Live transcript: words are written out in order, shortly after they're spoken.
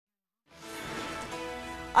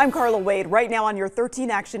I'm Carla Wade. Right now on your 13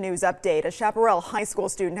 Action News update, a Chaparral High School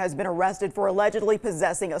student has been arrested for allegedly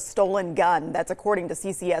possessing a stolen gun. That's according to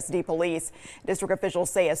CCSD police. District officials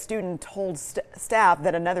say a student told staff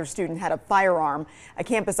that another student had a firearm. A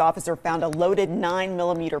campus officer found a loaded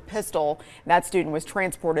 9mm pistol. That student was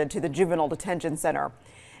transported to the juvenile detention center.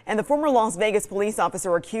 And the former Las Vegas police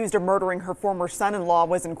officer accused of murdering her former son-in-law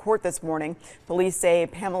was in court this morning. Police say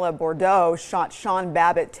Pamela Bordeaux shot Sean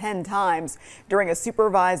Babbitt 10 times during a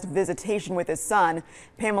supervised visitation with his son.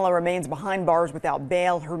 Pamela remains behind bars without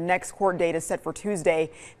bail. Her next court date is set for Tuesday.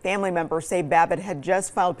 Family members say Babbitt had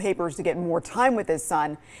just filed papers to get more time with his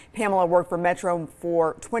son. Pamela worked for Metro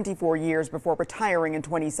for 24 years before retiring in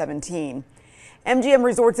 2017. MGM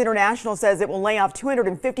Resorts International says it will lay off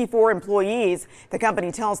 254 employees. The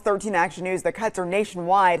company tells 13 Action News the cuts are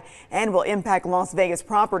nationwide and will impact Las Vegas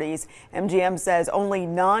properties. MGM says only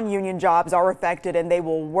non-union jobs are affected and they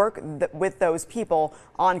will work with those people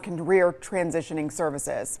on career transitioning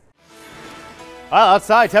services. Well,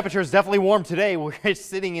 outside, temperatures definitely warm today. We're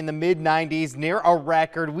sitting in the mid-90s, near a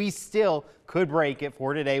record. We still could break it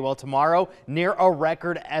for today. Well, tomorrow, near a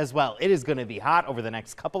record as well. It is going to be hot over the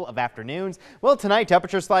next couple of afternoons. Well, tonight,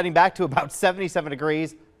 temperatures sliding back to about 77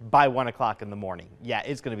 degrees by 1 o'clock in the morning. Yeah,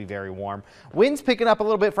 it's going to be very warm. Winds picking up a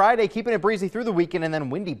little bit Friday, keeping it breezy through the weekend, and then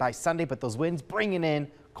windy by Sunday. But those winds bringing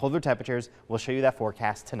in colder temperatures. We'll show you that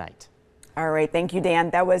forecast tonight. All right. Thank you, Dan.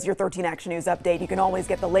 That was your 13 Action News update. You can always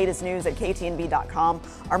get the latest news at ktnv.com,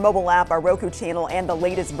 our mobile app, our Roku channel, and the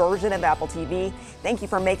latest version of Apple TV. Thank you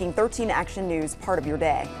for making 13 Action News part of your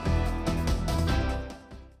day.